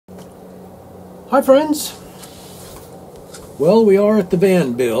Hi friends! Well, we are at the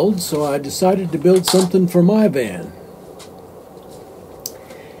van build, so I decided to build something for my van.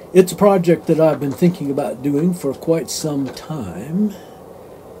 It's a project that I've been thinking about doing for quite some time,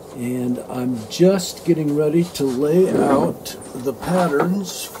 and I'm just getting ready to lay out the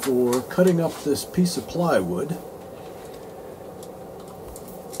patterns for cutting up this piece of plywood.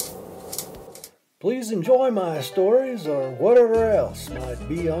 Please enjoy my stories or whatever else might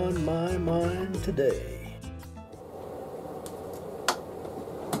be on my mind today.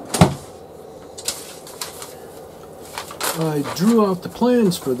 I drew out the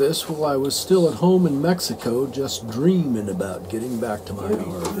plans for this while I was still at home in Mexico, just dreaming about getting back to my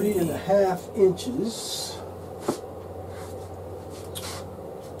RV. 3.5 inches.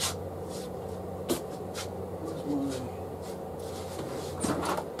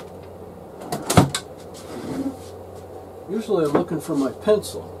 Usually I'm looking for my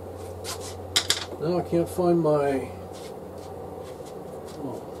pencil. Now I can't find my...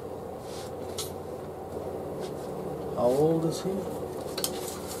 Oh. How old is he?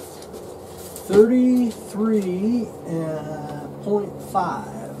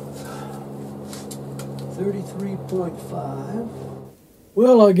 33.5. 33.5.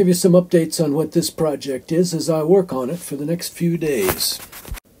 Well, I'll give you some updates on what this project is as I work on it for the next few days.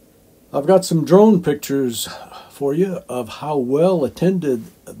 I've got some drone pictures for you of how well attended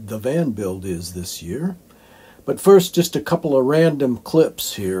the van build is this year. But first, just a couple of random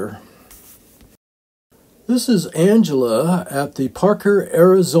clips here. This is Angela at the Parker,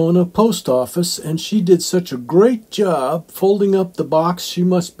 Arizona post office, and she did such a great job folding up the box. She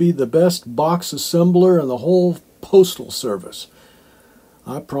must be the best box assembler in the whole postal service.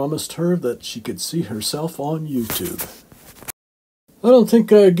 I promised her that she could see herself on YouTube. I don't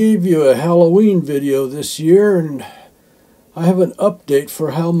think I gave you a Halloween video this year, and I have an update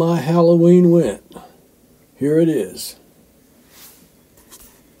for how my Halloween went. Here it is.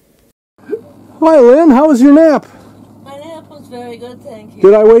 Hi Lynn, how was your nap? My nap was very good, thank you.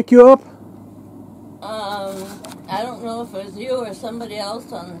 Did I wake you up? I don't know if it was you or somebody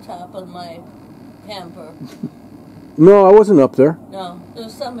else on the top of my hamper. No, I wasn't up there. No, it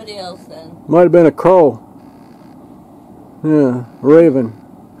was somebody else then. Might have been a crow. Yeah, raven.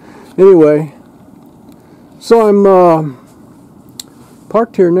 Anyway, so I'm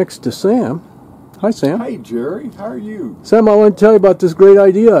parked here next to Sam. Hi, Sam. Hey, Jerry. How are you? Sam, I want to tell you about this great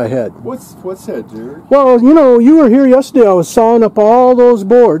idea I had. What's that, Jerry? Well, you know, you were here yesterday. I was sawing up all those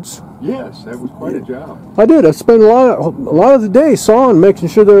boards. Yes, that was quite a job. I did. I spent a lot of the day sawing, making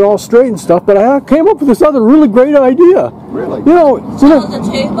sure they're all straight and stuff. But I came up with this other really great idea. Really? You know, the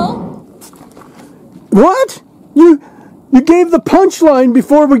table? What? You gave the punchline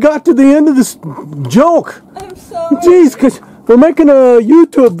before we got to the end of this joke. I'm sorry. Jeez, because we're making a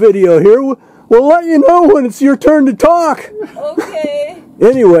YouTube video here. We'll let you know when it's your turn to talk. Okay.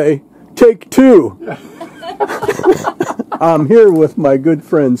 Anyway, take two. I'm here with my good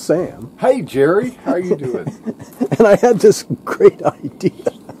friend Sam. Hey, Jerry. How are you doing? And I had this great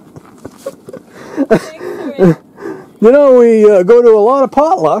idea. You know, we go to a lot of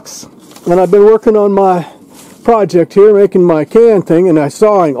potlucks, and I've been working on my project here, making my can thing, and I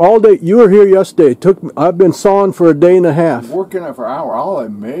sawing all day. You were here yesterday. I've been sawing for a day and a half. Working for an hour, all that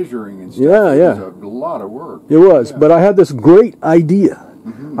measuring and stuff. Yeah, yeah. It was a lot of work. It was, yeah. But I had this great idea.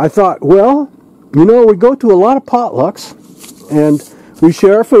 I thought, well, you know, we go to a lot of potlucks, and we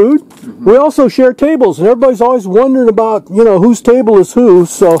share food. We also share tables, and everybody's always wondering about, you know, whose table is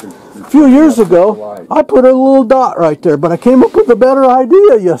whose. So a few years ago, I put a little dot right there, but I came up with a better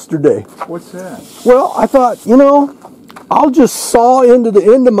idea yesterday. What's that? Well, I thought, you know, I'll just saw into the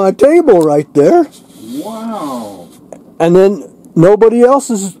end of my table right there. Wow. And then nobody else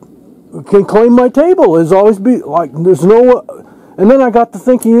can claim my table. There's always be, like, there's no... And then I got to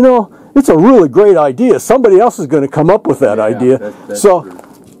thinking, you know, it's a really great idea. Somebody else is going to come up with that idea. That's so true.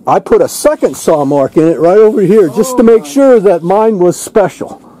 I put a second saw mark in it right over here just to make sure that mine was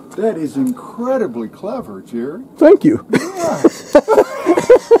special. That is incredibly clever, Jerry. Thank you. Yeah.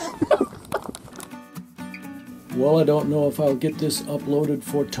 Well, I don't know if I'll get this uploaded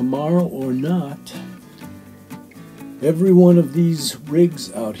for tomorrow or not. Every one of these rigs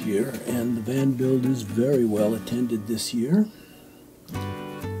out here, and the van build is very well attended this year.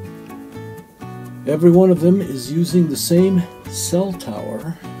 Every one of them is using the same cell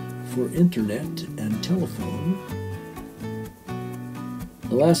tower for internet and telephone.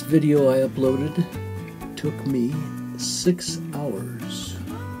 The last video I uploaded took me 6 hours.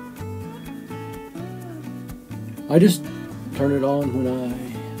 I just turn it on when I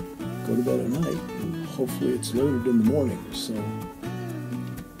go to bed at night, and hopefully it's loaded in the morning. So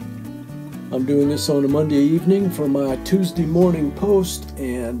I'm doing this on a Monday evening for my Tuesday morning post,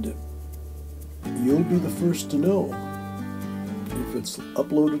 and you'll be the first to know if it's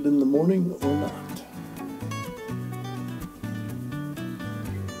uploaded in the morning or not.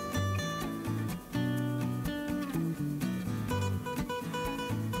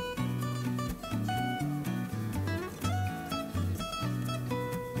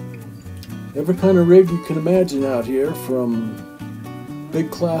 Every kind of rig you can imagine out here, from big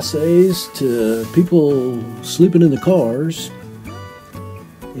Class A's to people sleeping in the cars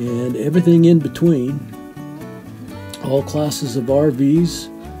and everything in between. All classes of RVs,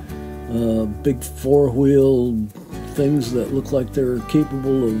 big four-wheel things that look like they're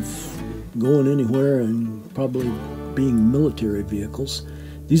capable of going anywhere and probably being military vehicles.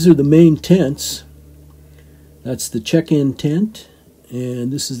 These are the main tents. That's the check-in tent.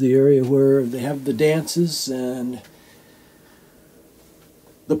 And this is the area where they have the dances and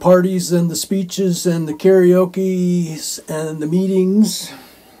the parties and the speeches and the karaoke and the meetings.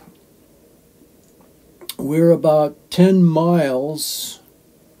 We're about 10 miles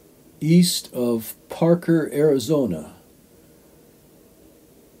east of Parker, Arizona.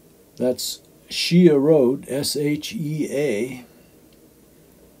 That's Shea Road, S-H-E-A.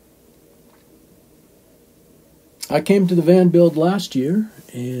 I came to the van build last year,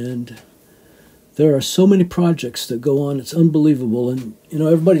 and there are so many projects that go on. It's unbelievable. And, you know,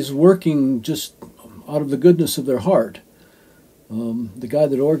 everybody's working just out of the goodness of their heart. The guy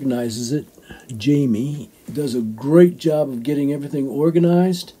that organizes it, Jamie, does a great job of getting everything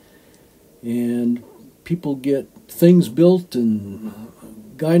organized, and people get things built. And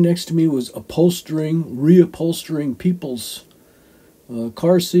the guy next to me was reupholstering people's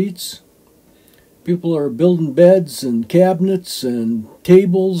car seats. People are building beds and cabinets and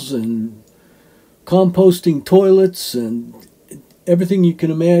tables and composting toilets, and everything you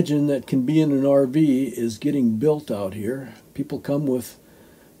can imagine that can be in an RV is getting built out here. People come with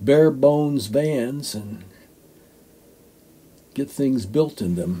bare bones vans and get things built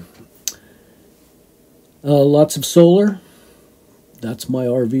in them. Lots of solar. That's my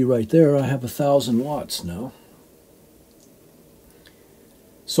RV right there. I have 1,000 watts now.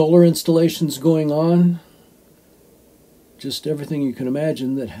 Solar installations going on, just everything you can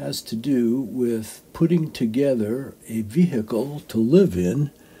imagine that has to do with putting together a vehicle to live in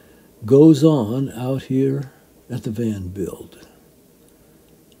goes on out here at the van build.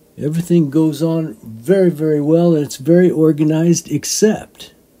 Everything goes on very, very well, and it's very organized,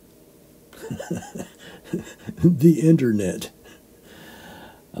 except the internet.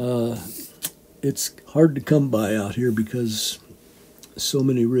 It's hard to come by out here because so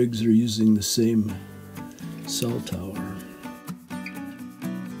many rigs are using the same cell tower.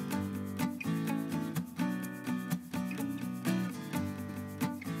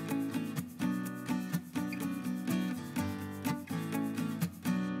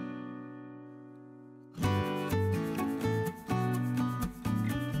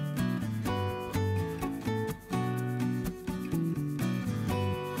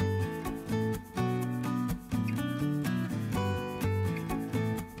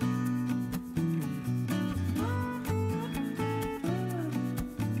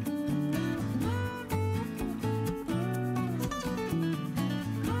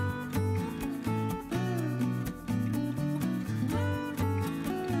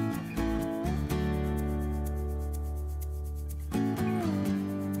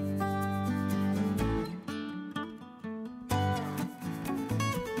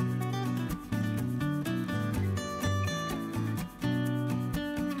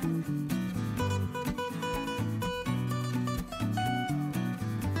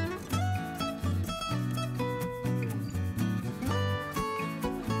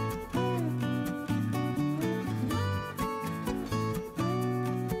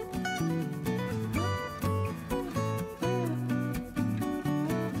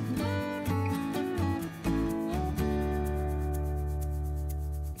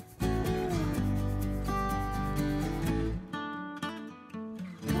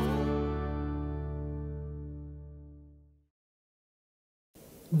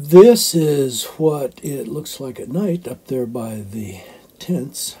 This is what it looks like at night up there by the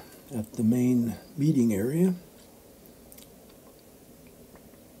tents at the main meeting area.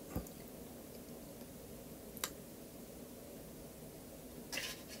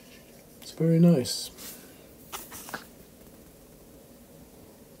 It's very nice.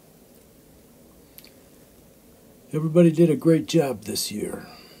 Everybody did a great job this year.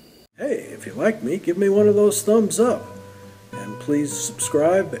 Hey, if you like me, give me one of those thumbs up. And please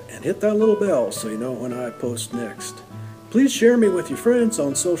subscribe and hit that little bell so you know when I post next. Please share me with your friends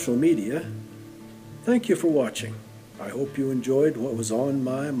on social media. Thank you for watching. I hope you enjoyed what was on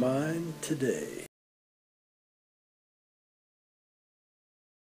my mind today.